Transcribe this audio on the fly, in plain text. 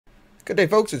Good day,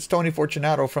 folks. It's Tony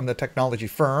Fortunato from the technology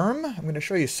firm. I'm going to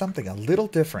show you something a little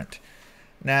different.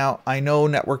 Now, I know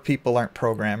network people aren't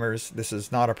programmers. This is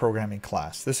not a programming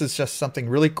class. This is just something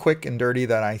really quick and dirty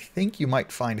that I think you might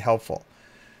find helpful.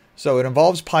 So it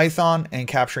involves Python and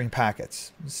capturing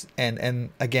packets. And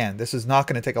again, this is not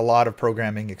going to take a lot of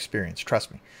programming experience, trust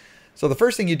me. So the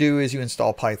first thing you do is you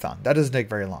install Python. That doesn't take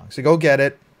very long. So go get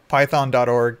it,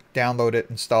 python.org, download it,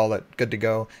 install it, good to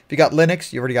go. If you got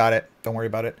Linux, you already got it. Don't worry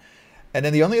about it. And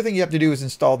then the only thing you have to do is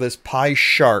install this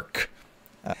pyshark.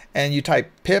 And you type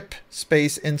pip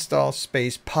space install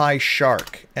space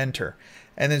pyshark, enter.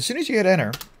 And then as soon as you hit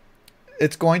enter,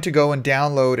 it's going to go and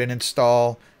download and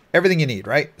install everything you need,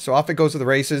 right? So off it goes to the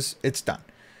races, it's done.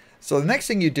 So the next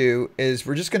thing you do is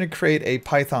we're just going to create a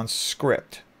Python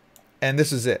script. And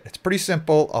this is it. It's pretty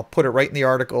simple. I'll put it right in the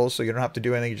article so you don't have to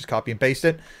do anything. You just copy and paste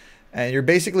it. And you're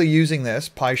basically using this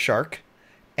pyshark,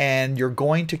 and you're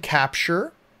going to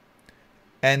capture,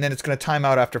 and then it's going to time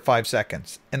out after 5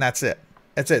 seconds. And that's it.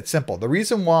 That's it. Simple. The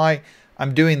reason why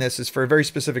I'm doing this is for a very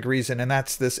specific reason, and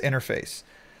that's this interface.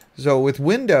 So with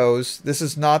Windows, this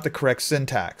is not the correct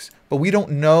syntax, but we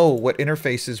don't know what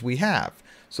interfaces we have.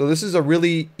 So this is a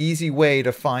really easy way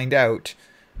to find out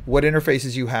what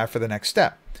interfaces you have for the next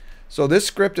step. So this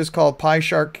script is called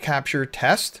pyshark capture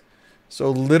test. So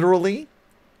literally,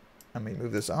 let me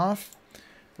move this off.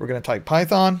 We're going to type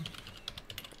Python,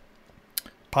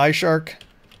 pyshark,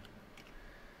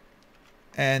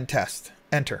 and test.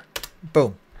 Enter.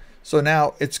 Boom. So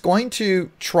now it's going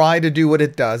to try to do what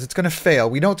it does. It's going to fail.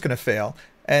 We know it's going to fail.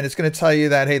 And it's going to tell you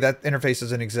that, hey, that interface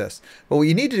doesn't exist. But what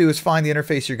you need to do is find the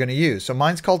interface you're going to use. So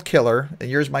mine's called killer, and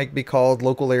yours might be called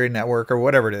local area network or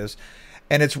whatever it is.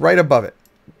 And it's right above it.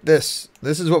 This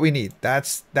is what we need.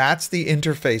 That's the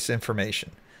interface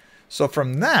information. So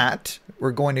from that,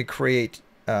 we're going to create,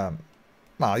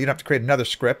 well, you don't have to create another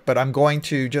script, but I'm going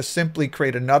to just simply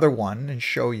create another one and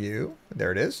show you.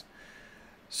 There it is.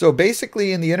 So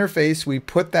basically in the interface, we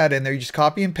put that in there. You just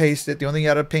copy and paste it. The only thing you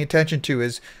got to pay attention to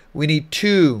is we need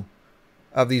 2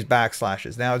 of these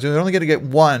backslashes. Now, you're only going to get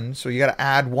 1, so you got to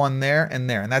add 1 there, and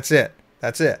that's it.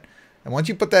 That's it. And once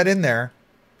you put that in there,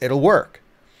 it'll work.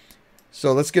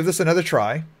 So let's give this another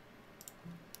try.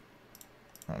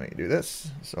 Let me do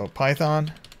this. So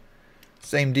Python,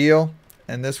 same deal.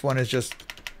 And this one is just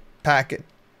Python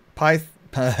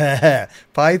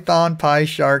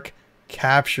pyshark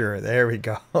capture. There we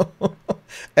go.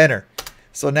 Enter.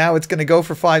 So now it's going to go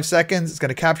for 5 seconds. It's going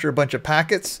to capture a bunch of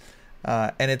packets,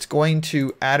 and it's going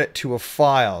to add it to a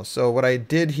file. So what I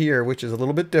did here, which is a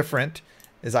little bit different,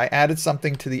 is I added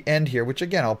something to the end here, which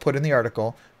again, I'll put in the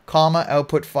article, comma,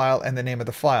 output file, and the name of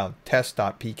the file,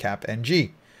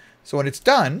 test.pcapng. So when it's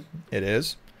done, it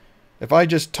is, if I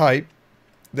just type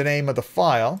the name of the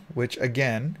file, which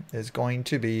again is going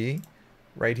to be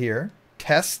right here,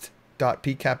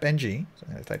 test.pcapng. So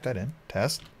I'm going to type that in,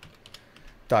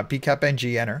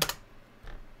 test.pcapng, enter.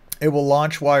 It will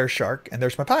launch Wireshark, and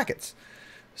there's my packets.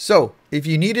 So if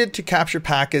you needed to capture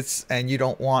packets and you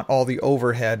don't want all the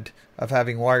overhead of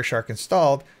having Wireshark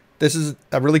installed, this is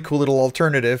a really cool little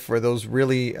alternative for those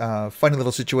really funny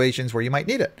little situations where you might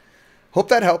need it. Hope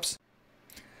that helps.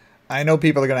 I know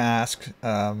people are going to ask,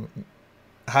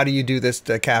 how do you do this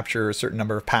to capture a certain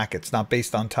number of packets, not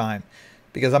based on time?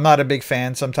 Because I'm not a big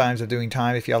fan sometimes of doing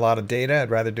time. If you have a lot of data, I'd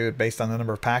rather do it based on the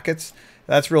number of packets.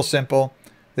 That's real simple.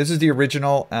 This is the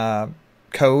original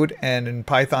code. And in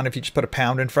Python, if you just put a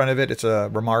pound in front of it, it's a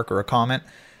remark or a comment.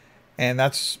 And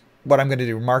that's what I'm going to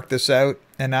do, mark this out.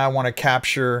 And now I want to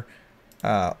capture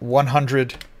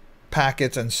 100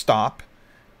 packets and stop.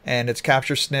 And it's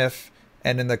capture sniff.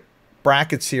 And in the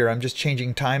brackets here, I'm just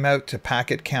changing timeout to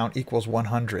packet count equals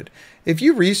 100. If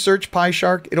you research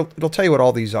Pyshark, it'll tell you what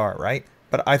all these are, right?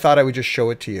 But I thought I would just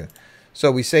show it to you.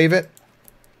 So we save it,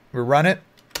 we run it,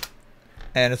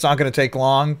 and it's not going to take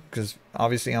long because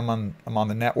obviously I'm on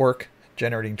the network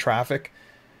generating traffic.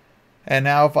 And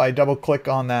now if I double click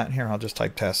on that, here I'll just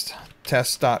type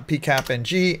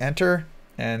test.pcapng, enter,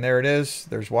 and there it is.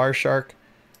 There's Wireshark.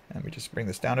 Let me just bring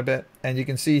this down a bit. And you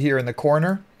can see here in the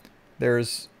corner,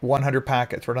 there's 100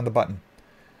 packets right on the button.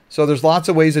 So there's lots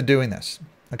of ways of doing this,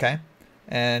 okay?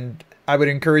 And I would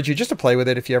encourage you just to play with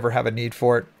it if you ever have a need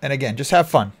for it. And again, just have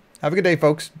fun. Have a good day,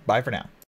 folks. Bye for now.